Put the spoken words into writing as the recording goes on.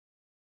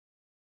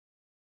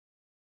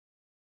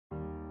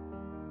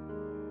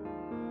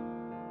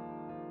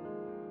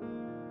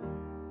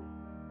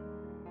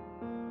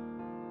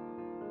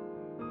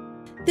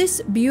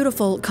This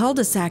beautiful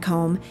cul-de-sac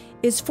home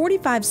is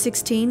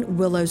 4516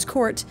 Willows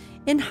Court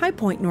in High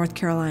Point, North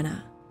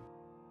Carolina.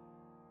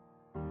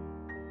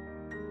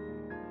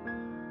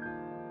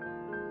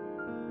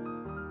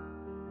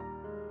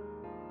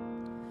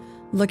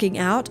 Looking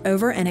out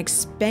over an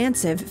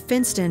expansive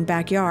fenced-in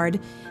backyard,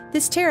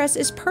 this terrace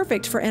is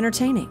perfect for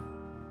entertaining.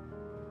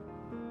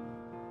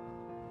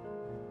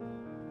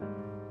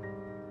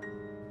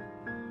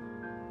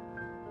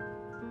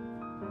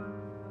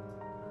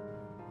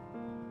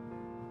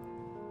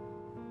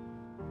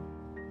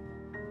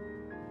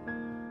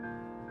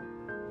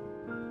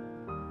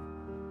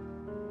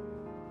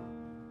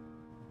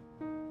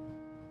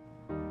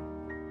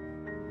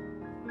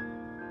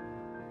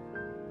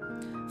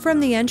 From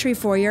the entry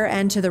foyer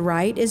and to the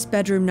right is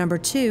bedroom number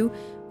 2,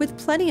 with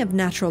plenty of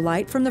natural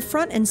light from the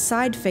front and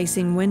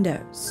side-facing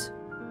windows.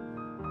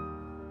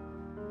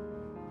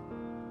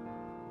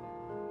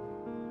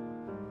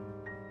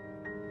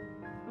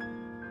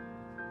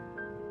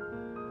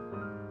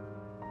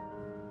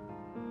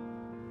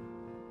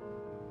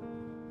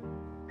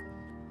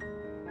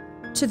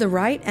 To the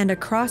right and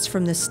across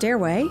from the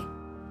stairway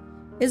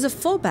is a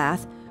full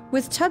bath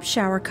with tub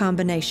shower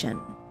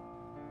combination.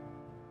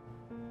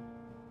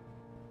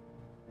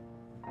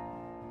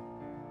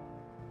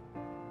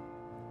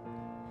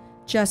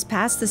 Just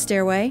past the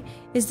stairway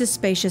is the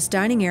spacious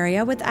dining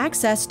area with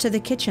access to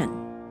the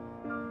kitchen.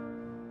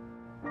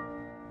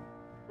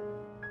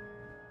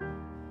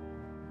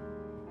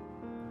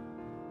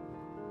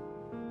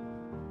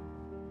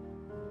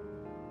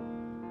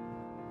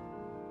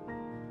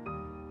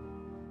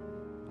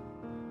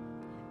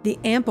 The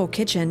ample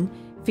kitchen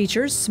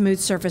features smooth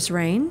surface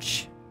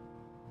range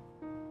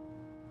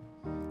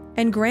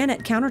and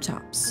granite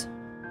countertops.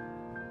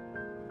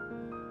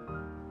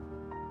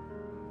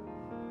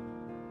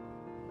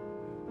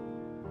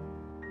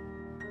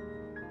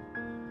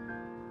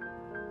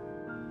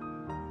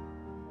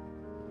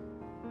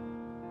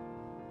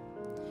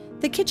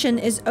 The kitchen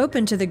is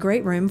open to the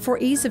great room for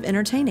ease of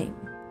entertaining.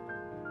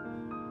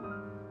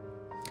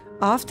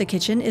 Off the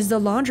kitchen is the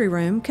laundry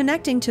room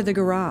connecting to the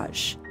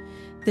garage.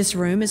 This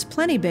room is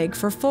plenty big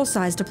for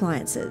full-sized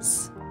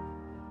appliances.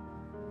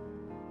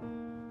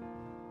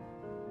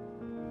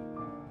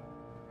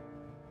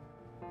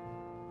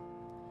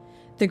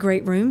 The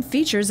great room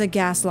features a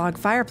gas log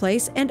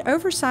fireplace and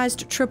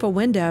oversized triple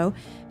window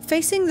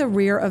facing the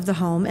rear of the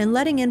home and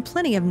letting in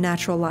plenty of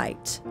natural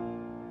light.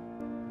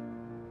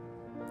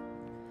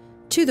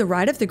 To the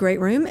right of the great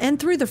room and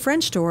through the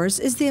French doors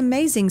is the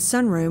amazing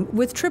sunroom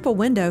with triple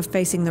window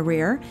facing the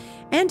rear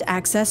and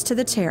access to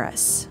the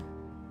terrace.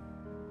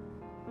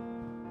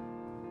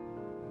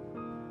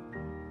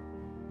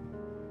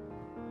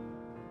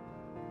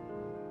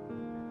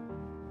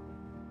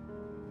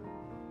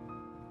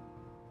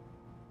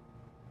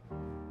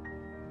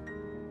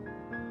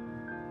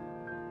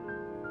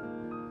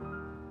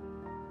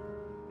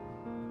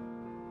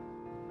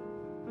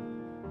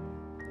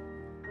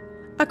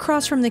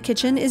 Across from the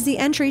kitchen is the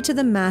entry to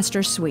the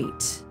master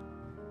suite.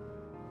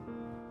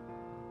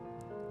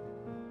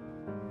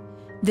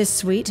 This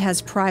suite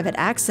has private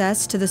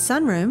access to the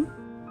sunroom,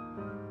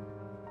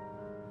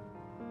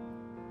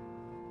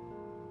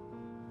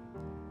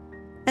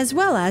 as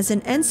well as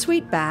an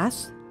ensuite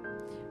bath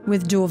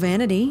with dual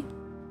vanity,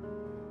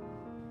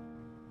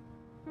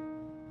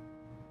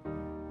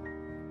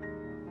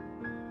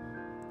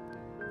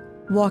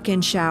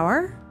 walk-in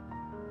shower,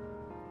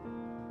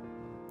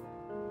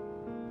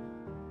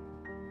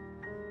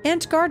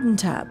 and garden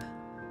tub.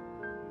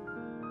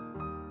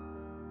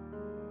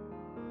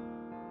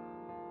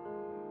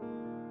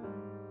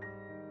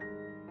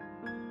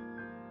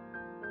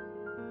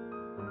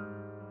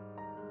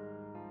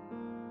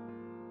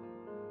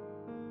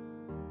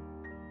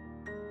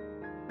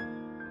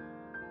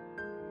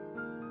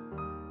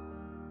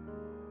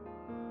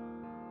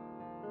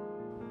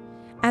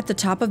 At the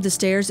top of the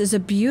stairs is a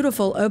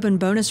beautiful open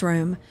bonus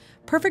room,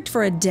 perfect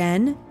for a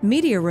den,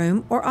 media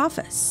room, or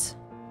office.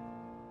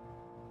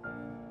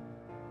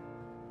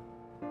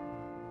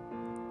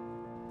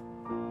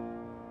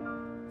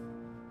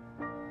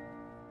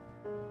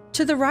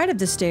 To the right of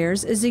the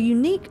stairs is a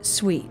unique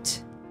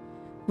suite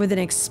with an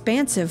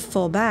expansive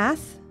full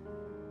bath,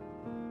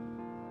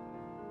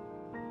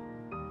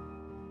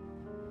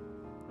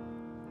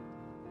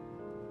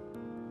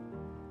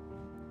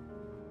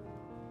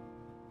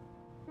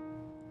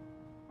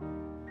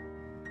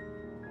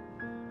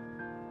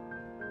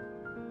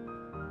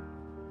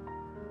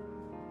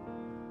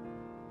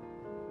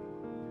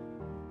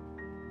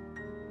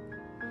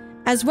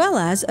 as well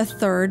as a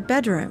third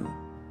bedroom.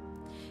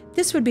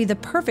 This would be the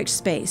perfect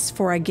space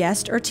for a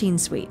guest or teen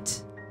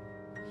suite.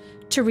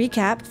 To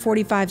recap,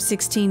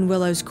 4516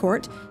 Willows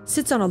Court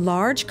sits on a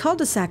large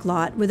cul-de-sac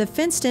lot with a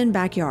fenced-in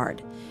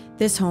backyard.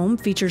 This home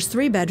features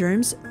 3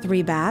 bedrooms,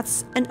 3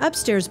 baths, an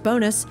upstairs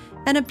bonus,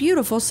 and a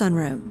beautiful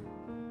sunroom.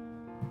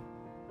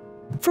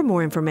 For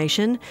more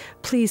information,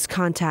 please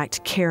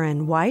contact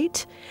Karen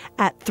Weidt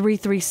at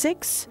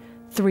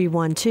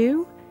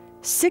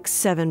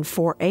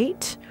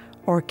 336-312-6748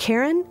 or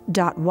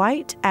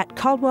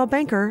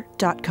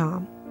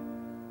karen.weidt@caldwellbanker.com.